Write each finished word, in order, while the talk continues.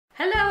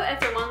Hello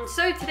everyone,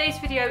 so today's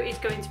video is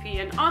going to be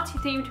an arty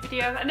themed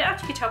video, and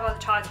as you can tell by the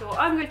title,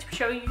 I'm going to be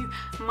showing you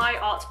my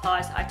art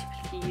supplies I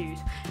typically use.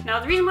 Now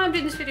the reason why I'm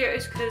doing this video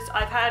is because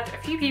I've had a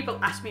few people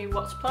ask me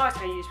what supplies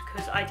I use,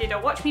 because I did a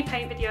watch me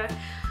paint video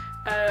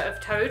of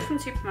Toad from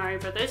Super Mario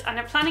Brothers, and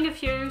I'm planning a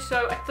few,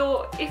 so I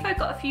thought if I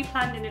got a few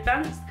planned in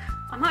advance,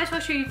 I might as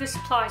well show you the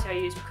supplies I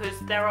use because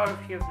there are a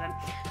few of them.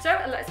 So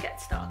let's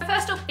get started.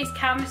 First up is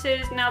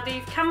canvases. Now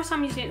the canvas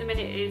I'm using at the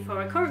minute is for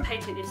my current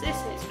painting is this,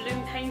 and it's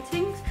balloon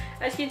paintings.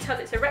 As you can tell,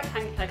 it's a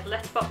rectangle, like a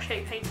letterbox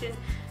shaped painting.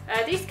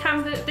 This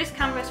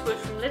canvas was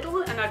from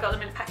Lidl, and I got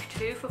them in a pack of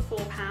 2 for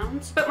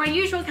 £4. But my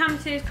usual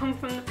canvases come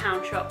from the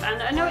pound shop,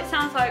 and I know it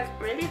sounds like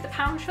really the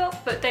pound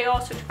shop, but they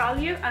are such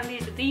value. And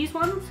these are these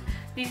ones.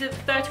 These are the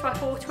 30 by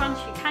 40 ones.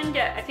 You can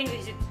get, I think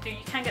you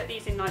can get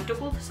these in like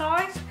double the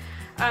size.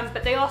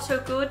 But they are so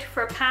good.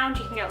 For £1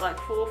 you can get like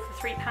 4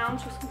 for £3 or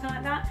something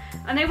like that,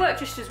 and they work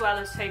just as well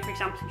as, say for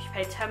example, if you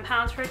paid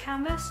 £10 for a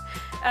canvas.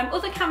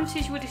 Other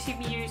canvases you would have seen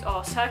me use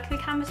are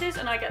circular canvases,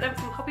 and I get them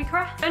from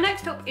Hobbycraft. So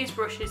next up is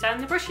brushes,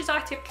 and the brushes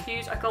I typically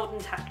use are Golden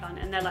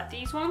Tacklon, and they're like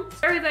these ones.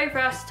 Very, very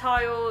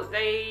versatile.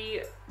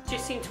 They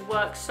just seem to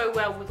work so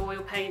well with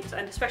oil paints,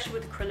 and especially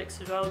with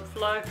acrylics as well, and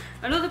flow.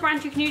 Another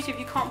brand you can use if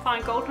you can't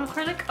find golden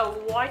acrylic are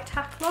white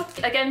Tacklon.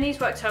 Again, these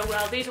work so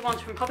well. These are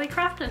ones from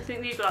Hobbycraft, and I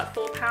think these are like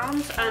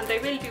 £4, and they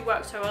really do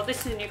work so well.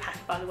 This is a new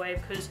packet, by the way,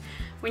 because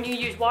when you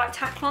use white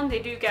Tacklon, they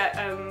do get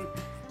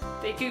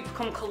they do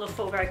become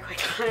colourful very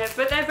quickly,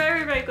 but they're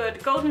very, very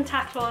good. Golden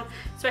Tacklon,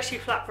 especially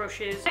flat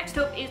brushes. Next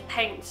up is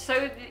paint.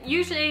 So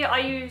usually I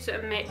use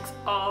a mix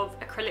of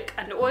acrylic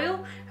and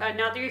oil.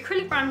 Now the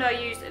acrylic brand I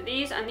use are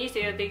these, and these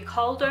are the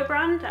Caldo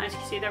brand. As you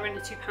can see, they're in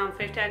the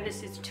 £2.50, and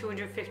this is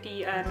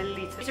 250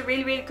 millilitres. These are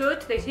really, really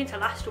good. They seem to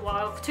last a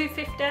while. For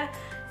 £2.50,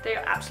 they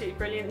are absolutely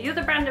brilliant. The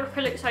other brand of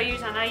acrylics I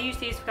use, and I use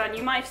these for, and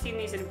you might have seen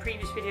these in a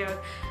previous video,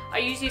 I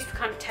use these for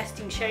kind of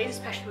testing shades,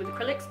 especially with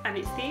acrylics, and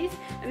it's these.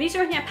 And these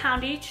are only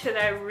 £1 each, so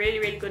they're really,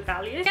 really good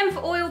value. Again, for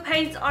oil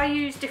paints, I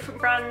use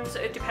different brands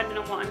depending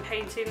on what I'm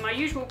painting. My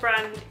usual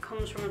brand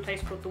comes from a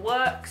place called The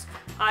Works.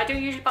 I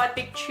don't usually buy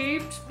big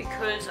tubes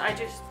because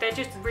they're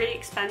just really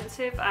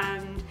expensive,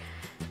 and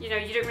you know,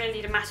 you don't really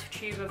need a massive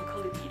tube of a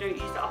colour that you don't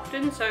use that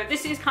often. So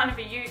this is kind of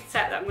a used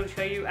set that I'm going to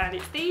show you, and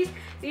it's these.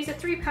 These are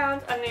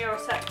 £3, and they are a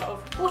set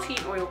of 14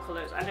 oil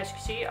colours, and as you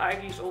can see,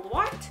 I've used all the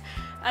white.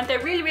 And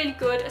they're really, really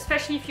good,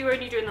 especially if you're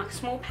only doing like a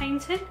small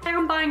painting. If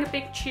I'm buying a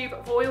big tube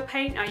of oil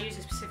paint, I use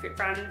a specific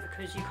brand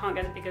because you can't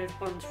get the bigger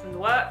ones from The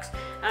Works.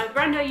 The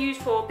brand I use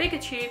for bigger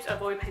tubes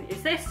of oil paint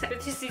is this.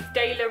 This is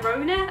De La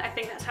Rona, I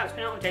think that's how it's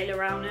pronounced, or De La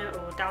Rona,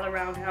 or Dalla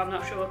Rona, I'm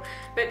not sure.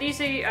 But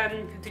these are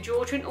the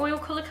Georgian oil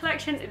colour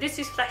collection. This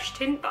is flesh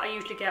tint, but I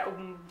usually get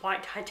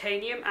white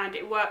titanium, and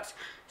it works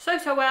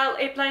so well.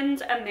 It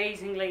blends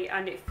amazingly,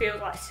 and it feels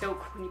like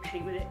silk when you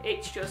paint with it.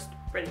 It's just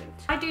brilliant.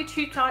 I do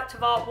 2 types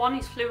of art. One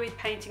is fluid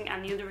painting,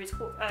 and the other is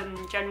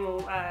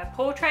general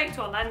portraits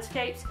or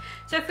landscapes.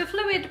 So for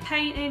fluid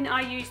painting,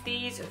 I use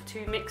these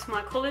to mix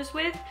my colours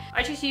with.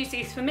 I just use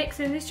these for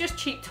mixing. It's just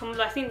cheap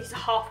tumbler. I think these are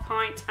 ½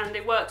 pint, and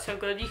they work so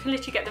good. You can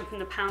literally get them from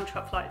the pound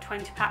shop for like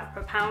 20 pack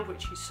per £1,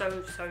 which is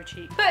so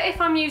cheap. But if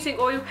I'm using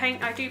oil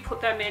paint, I do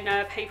put them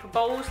in paper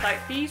bowls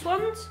like these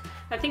ones.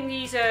 I think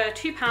these are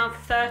 £2 for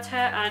 30,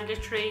 and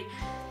literally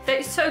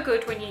it's so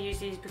good when you use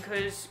these,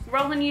 because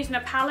rather than using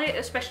a palette,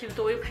 especially with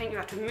oil paint, you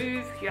have to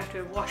move, you have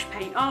to wash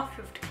paint off,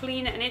 you have to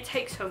clean it, and it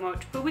takes so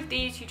much. But with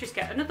these, you just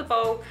get another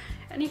bowl,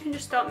 and you can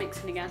just start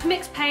mixing again. To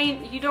mix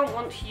paint, you don't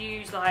want to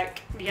use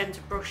like the ends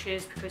of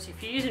brushes, because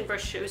if you're using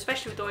brushes,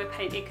 especially with oil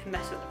paint, it can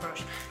mess up the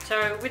brush.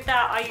 So with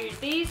that, I use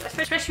these,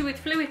 especially with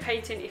fluid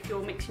painting. If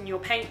you're mixing your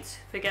paints,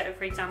 for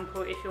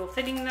example, if you're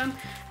thinning them,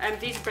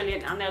 these are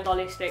brilliant, and they're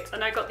lolly sticks.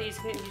 And I got these,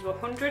 I think these were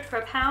 100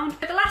 for £1.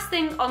 But the last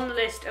thing on the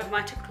list of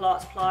my typical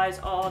art supplies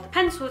are the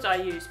pencils I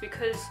use,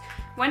 because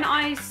when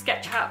I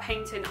sketch out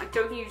painting, I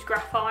don't use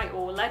graphite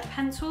or lead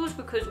pencils,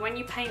 because when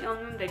you paint on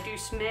them, they do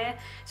smear.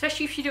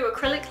 Especially if you do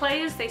acrylic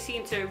layers, they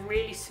seem to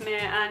really smear,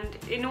 and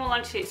in all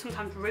honesty, it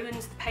sometimes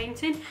ruins the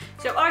painting.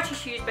 So I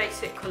just use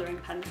basic colouring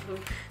pencils.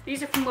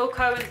 These are from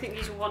Wilko, and I think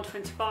these are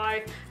 £1.25.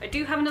 I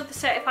do have another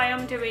set if I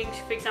am doing,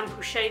 for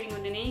example, shading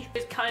underneath.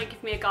 It's kind of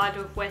give me a guide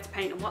of where to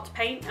paint and what to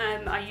paint.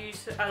 I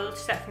use a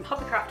set from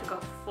Hobbycraft I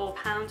got for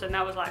 £4, and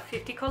that was like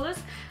 50 colours.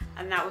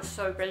 And that was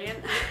so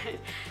brilliant.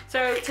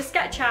 So to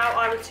sketch out,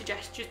 I would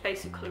suggest just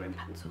basic colouring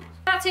pencils.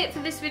 That's it for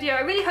this video. I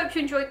really hope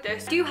you enjoyed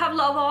this. I do have a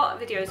lot of art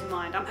videos in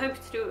mind. I'm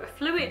hoping to do a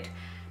fluid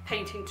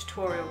painting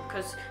tutorial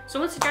because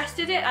someone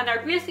suggested it, and I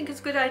really think it's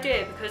a good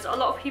idea, because a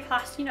lot of people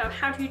ask, you know,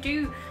 how do you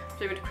do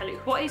fluid acrylic?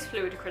 What is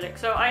fluid acrylic?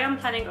 So I am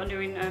planning on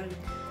doing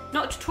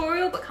not a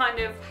tutorial, but kind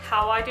of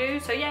how I do.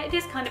 So yeah, it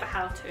is kind of a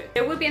how-to.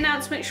 There will be an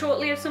announcement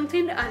shortly of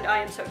something, and I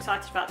am so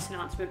excited about this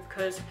announcement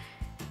because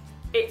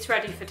it's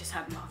ready for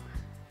December.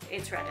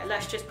 It's ready,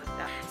 let's just put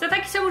that. So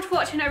thank you so much for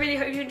watching. I really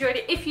hope you enjoyed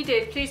it. If you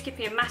did, please give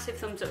me a massive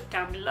thumbs up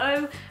down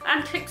below,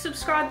 and click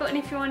subscribe button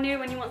if you are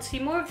new and you want to see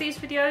more of these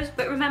videos.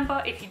 But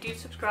remember, if you do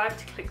subscribe,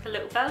 to click the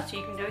little bell so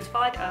you can be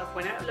notified of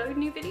when I upload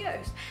new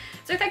videos.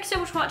 So thank you so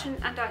much for watching,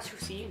 and I shall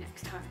see you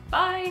next time.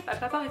 Bye, bye,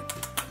 bye,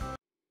 bye.